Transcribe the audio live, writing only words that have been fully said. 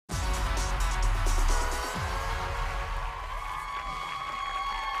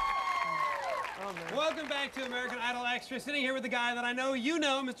Welcome back to American Idol Extra. Sitting here with the guy that I know you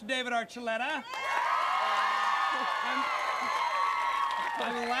know, Mr. David Archuleta.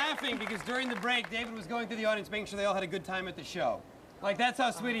 I'm laughing because during the break, David was going through the audience making sure they all had a good time at the show. Like, that's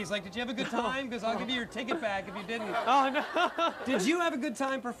how sweet he's like, did you have a good time? Because I'll give you your ticket back if you didn't. Oh, no. Did you have a good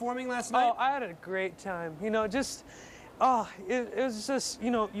time performing last night? Oh, I had a great time. You know, just, it was just,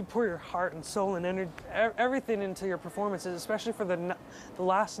 you know, you pour your heart and soul and energy, everything into your performances, especially for the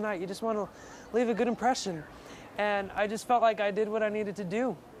last night. You just want to leave a good impression. And I just felt like I did what I needed to do.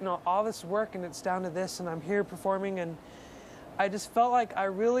 You know, all this work, and it's down to this, and I'm here performing, and I just felt like I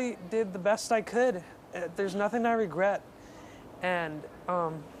really did the best I could. There's nothing I regret. And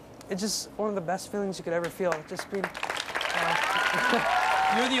it's just one of the best feelings you could ever feel, just being...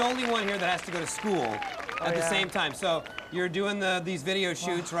 You're the only one here that has to go to school at the same time. So you're doing these video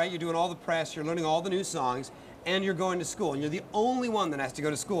shoots, right? You're doing all the press, you're learning all the new songs, and you're going to school. And you're the only one that has to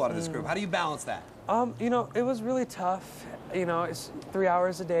go to school out of this group. How do you balance that? You know, it was really tough. You know, it's 3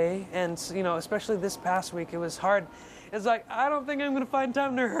 hours a day, and, you know, especially this past week, it was hard. It's like, I don't think I'm going to find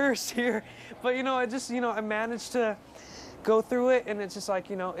time to rehearse here. But, you know, I managed to go through it, and it's just like,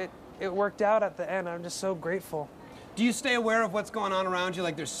 you know, it worked out at the end. I'm just so grateful. Do you stay aware of what's going on around you?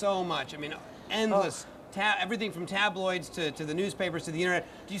 Like, there's so much. I mean, endless. Everything from tabloids to the newspapers to the internet.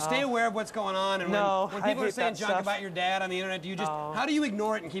 Do you stay aware of what's going on? And no, when people are saying junk about your dad on the internet, do you just, how do you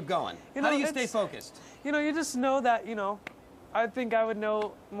ignore it and keep going? You know, how do you stay focused? You know, you just know that, you know, I think I would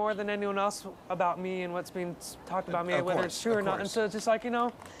know more than anyone else about me and what's being talked about me, whether it's true or not. And so it's just like, you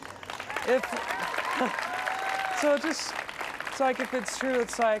know, if... so it's like, if it's true,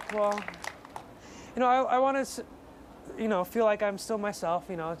 it's like, well, you know, I want to, you know, feel like I'm still myself,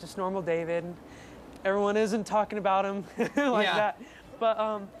 you know, just normal David. Everyone isn't talking about him like that.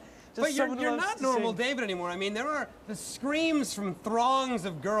 But, but you're not normal David anymore. I mean, there are the screams from throngs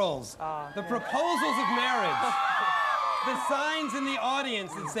of girls, the proposals of marriage, the signs in the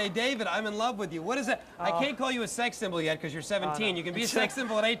audience that say, David, I'm in love with you. What is it? I can't call you a sex symbol yet because you're 17. You can be a sex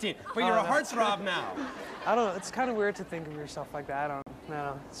symbol at 18, but you're a heartthrob now. I don't know. It's kind of weird to think of yourself like that. I don't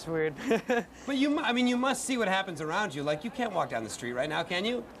know. It's weird. But I mean, you must see what happens around you. Like, you can't walk down the street right now, can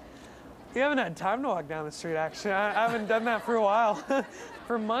you? You haven't had time to walk down the street, actually. I haven't done that for a while.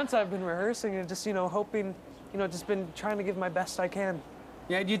 For months, I've been rehearsing and just, you know, hoping, you know, just been trying to give my best I can.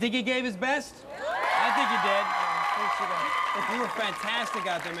 Yeah, do you think he gave his best? I think he did. Thanks for that. You were fantastic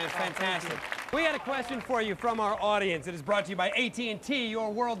out there, man. Fantastic. We had a question for you from our audience. It is brought to you by AT&T.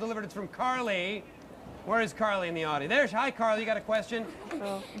 Your world delivered. It's from Carly. Where is Carly in the audience? There's, hi, Carly. You got a question?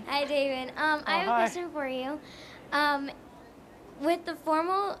 Oh. Hi, David. I have a question for you. With the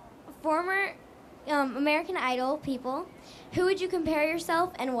former American Idol people, who would you compare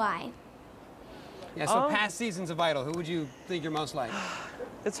yourself and why? Yeah, so past seasons of Idol, who would you think you're most like?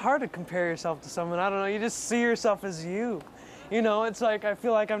 It's hard to compare yourself to someone. I don't know. You just see yourself as you. You know, it's like, I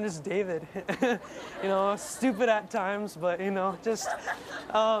feel like I'm just David. You know, stupid at times, but, you know, just,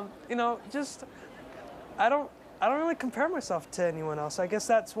 you know, just, I don't really compare myself to anyone else. I guess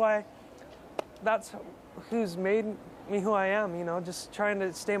that's who's made me who I am, you know, just trying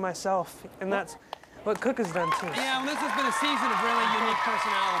to stay myself. And that's what Cook has done too. Yeah, well, this has been a season of really unique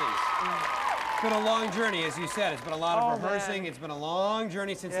personalities. It's been a long journey, as you said. It's been a lot of rehearsing. Man. It's been a long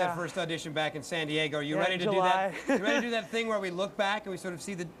journey since that first audition back in San Diego. Are you ready to do that? You ready to do that thing where we look back and we sort of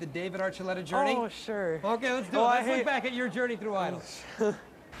see the David Archuleta journey? Oh, sure. Okay, let's do it. Let's look back at your journey through Idol.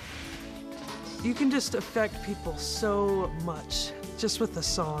 You can just affect people so much just with a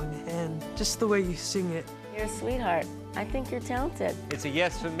song and just the way you sing it. You're a sweetheart. I think you're talented. It's a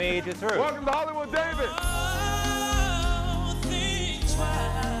yes for me. You're through. Welcome to Hollywood, David. Oh, think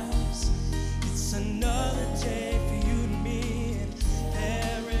twice. It's another day for you and me in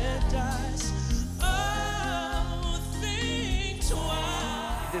paradise. Oh, think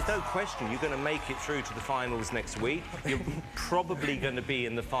twice. There's no question you're going to make it through to the finals next week. You're probably going to be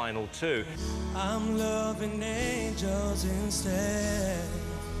in the final too. I'm loving angels instead.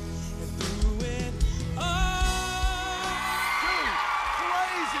 And through it all.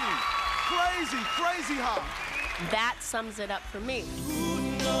 Crazy hot. That sums it up for me. Who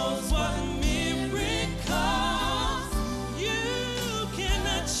knows what miracles you can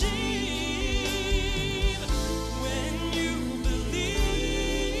achieve when you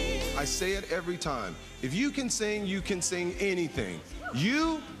believe. I say it every time. If you can sing anything.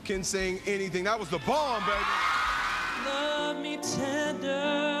 You can sing anything. That was the bomb, baby. Love me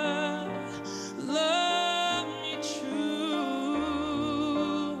tender, love me true.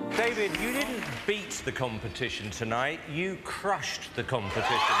 David, you didn't beat the competition tonight. You crushed the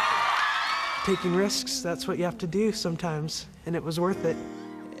competition. Taking risks, that's what you have to do sometimes, and it was worth it.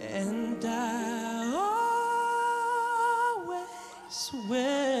 And I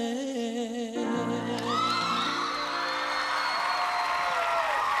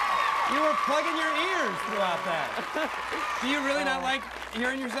You were plugging your ears throughout that. Do you really not like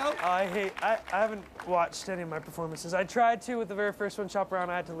hearing yourself? I haven't watched any of my performances. I tried to with the very first one, Shop Around.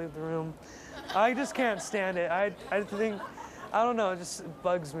 I had to leave the room. I just can't stand it. I think, I don't know, it just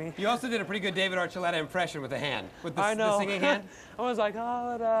bugs me. You also did a pretty good David Archuleta impression with the hand, with the, I know. the singing hand. I was like,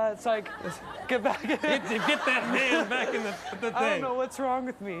 oh, it's like, get back in. Get that hand back in the thing. I don't know what's wrong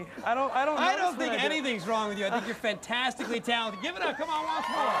with me. I don't think anything's wrong with you. I think you're fantastically talented. Give it up. Come on, once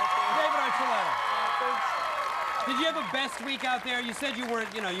more. David Archuleta. Did you have a best week out there? You said you weren't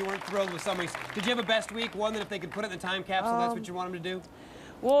thrilled with some weeks. Did you have a best week? One that if they could put it in the time capsule, that's what you want them to do?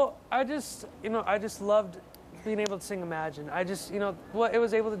 Well, I just loved being able to sing Imagine. What it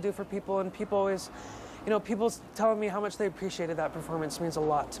was able to do for people, and people always, people telling me how much they appreciated that performance means a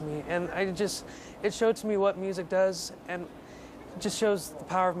lot to me. And it showed to me what music does, and it just shows the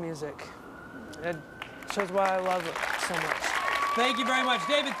power of music. It shows why I love it so much. Thank you very much.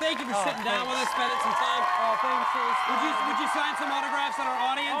 David, thank you for sitting down with us, spending some time. Oh, thanks. Would you sign some autographs on our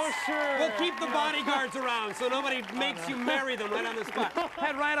audience? Oh, sure. We'll keep the bodyguards around so nobody makes you marry them right on the spot.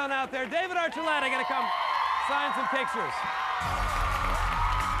 Head right on out there. David Archuleta, gonna come sign some pictures.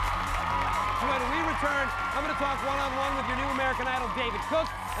 So when we return, I'm going to talk one-on-one with your new American Idol, David Cook.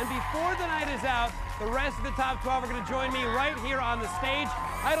 And before the night is out, the rest of the top 12 are going to join me right here on the stage.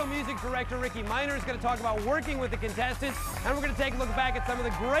 Idol music director Ricky Miner is going to talk about working with the contestants. And we're going to take a look back at some of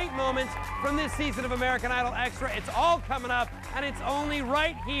the great moments from this season of American Idol Extra. It's all coming up, and it's only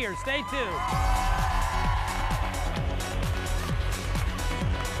right here. Stay tuned.